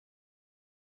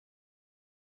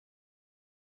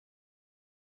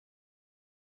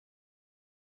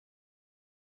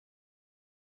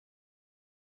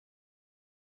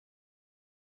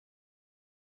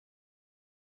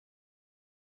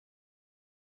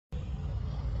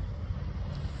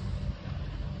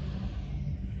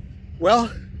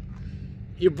Well,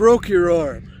 you broke your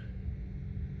arm.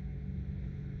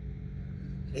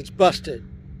 It's busted.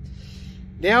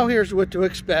 Now here's what to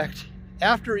expect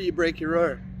after you break your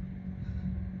arm.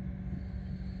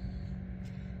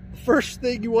 The first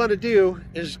thing you want to do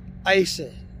is ice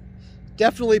it.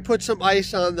 Definitely put some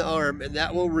ice on the arm, and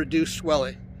that will reduce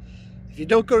swelling. If you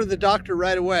don't go to the doctor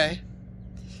right away,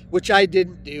 which I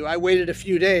didn't do, I waited a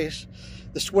few days,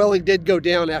 the swelling did go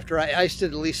down after I iced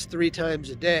it at least 3 times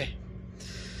a day.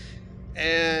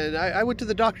 And I went to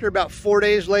the doctor about 4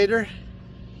 days later.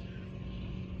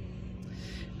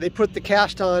 They put the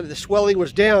cast on. The swelling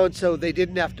was down, so they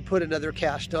didn't have to put another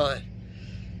cast on.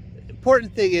 The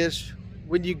important thing is,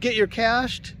 when you get your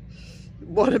cast, you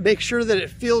want to make sure that it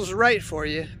feels right for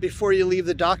you before you leave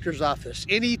the doctor's office.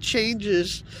 Any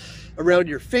changes around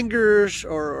your fingers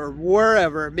or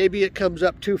wherever, maybe it comes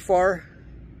up too far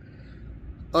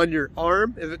on your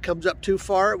arm. If it comes up too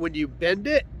far, when you bend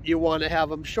it, you want to have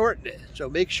them shorten it. So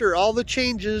make sure all the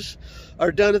changes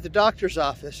are done at the doctor's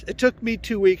office. It took me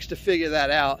 2 weeks to figure that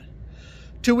out.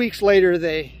 2 weeks later,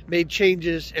 they made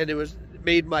changes, and it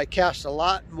made my cast a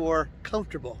lot more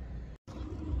comfortable.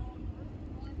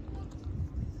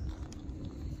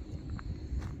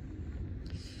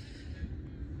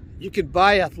 You can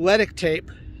buy athletic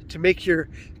tape to make your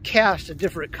cast a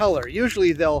different color.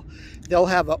 Usually they'll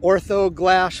have an ortho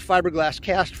glass, fiberglass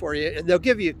cast for you, and they'll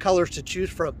give you colors to choose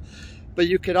from. But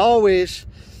you can always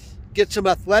get some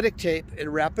athletic tape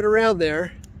and wrap it around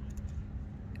there,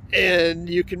 and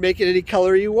you can make it any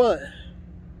color you want.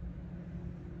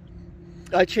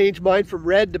 I changed mine from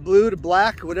red to blue to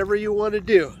black, whatever you want to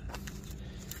do.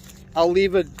 I'll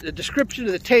leave a description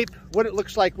of the tape, what it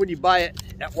looks like when you buy it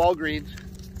at Walgreens.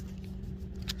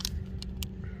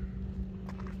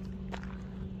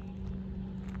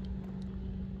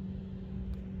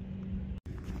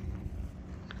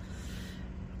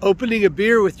 Opening a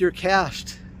beer with your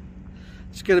cast,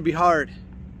 it's going to be hard.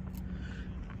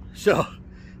 So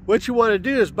what you want to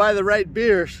do is buy the right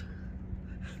beers.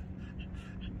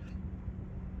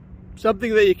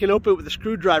 Something that you can open with a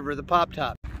screwdriver or the pop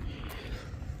top.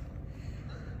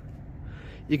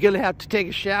 You're going to have to take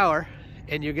a shower,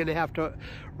 and you're going to have to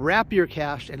wrap your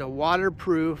cast in a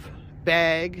waterproof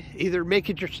bag. Either make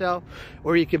it yourself,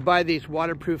 or you can buy these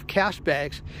waterproof cast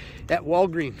bags at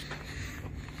Walgreens.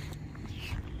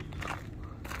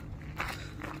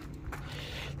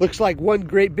 Looks like one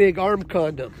great big arm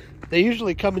condom. They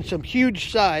usually come in some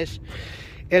huge size,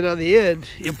 and on the end,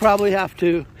 you'll probably have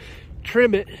to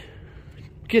trim it,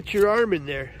 get your arm in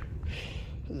there.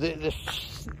 The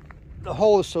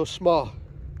hole is so small.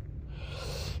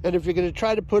 And if you're going to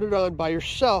try to put it on by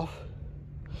yourself,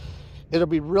 it'll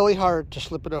be really hard to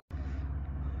slip it over.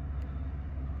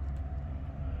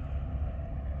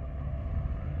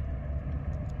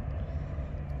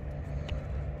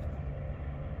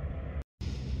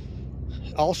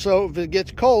 Also, if it gets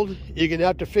cold, you're going to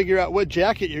have to figure out what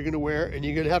jacket you're going to wear, and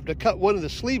you're going to have to cut one of the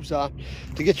sleeves off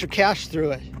to get your cast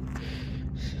through it.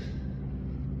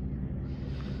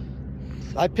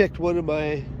 I picked one of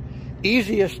my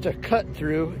easiest to cut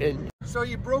through. And so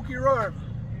you broke your arm.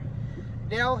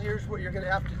 Now here's what you're going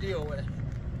to have to deal with.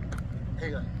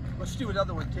 Hang on. Let's do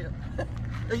another one too.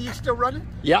 Are you still running?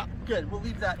 Yeah. Good. We'll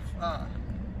leave that.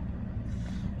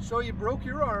 So you broke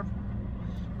your arm.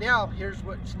 Now here's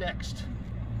what's next.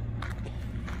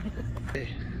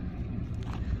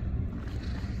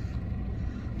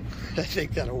 I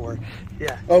think that'll work.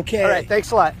 Yeah. Okay. All right.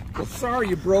 Thanks a lot. Well, sorry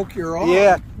you broke your arm.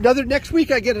 Yeah. Next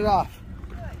week I get it off.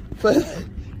 But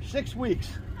 6 weeks.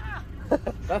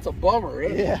 That's a bummer,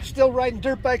 isn't it? Yeah. Still riding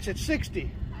dirt bikes at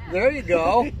 60. There you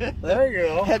go. There you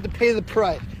go. Had to pay the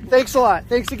price. Thanks a lot.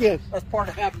 Thanks again. That's part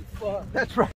of having fun.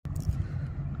 That's right.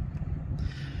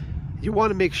 You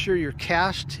want to make sure your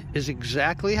cast is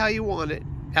exactly how you want it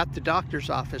at the doctor's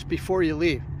office before you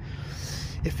leave.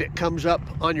 If it comes up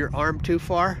on your arm too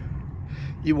far,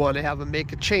 you want to have them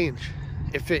make a change.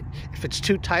 If it's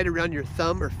too tight around your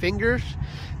thumb or fingers,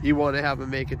 you want to have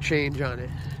them make a change on it.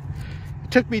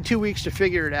 It took me 2 weeks to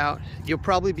figure it out. You'll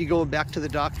probably be going back to the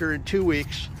doctor in 2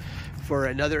 weeks for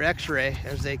another x-ray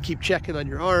as they keep checking on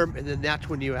your arm, and then that's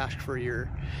when you ask for your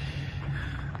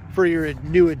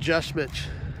new adjustments.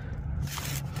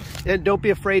 And don't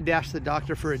be afraid to ask the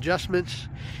doctor for adjustments.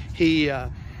 He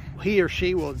or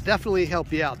she will definitely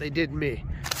help you out. They did me.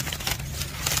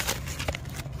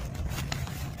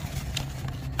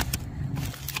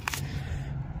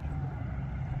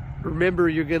 Remember,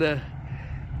 you're gonna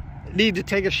need to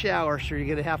take a shower, so you're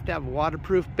gonna have to have a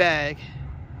waterproof bag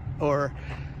or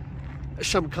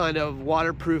some kind of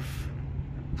waterproof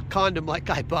condom like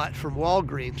I bought from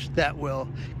Walgreens that will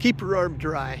keep your arm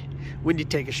dry when you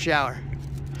take a shower.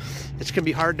 It's gonna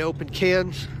be hard to open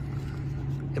cans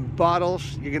and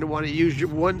bottles. You're gonna want to use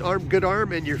your good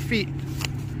arm and your feet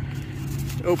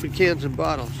to open cans and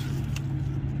bottles.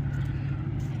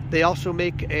 They also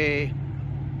make a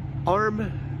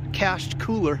arm cast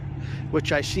cooler,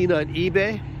 which I seen on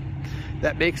eBay,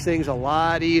 that makes things a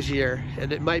lot easier,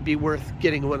 and it might be worth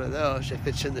getting one of those if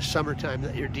it's in the summertime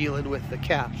that you're dealing with the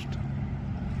cast.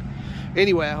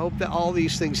 Anyway, I hope that all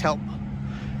these things help.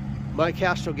 My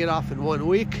cast will get off in 1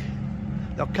 week.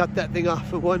 They'll cut that thing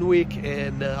off in 1 week,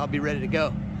 and I'll be ready to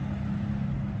go.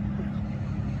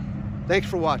 Thanks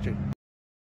for watching.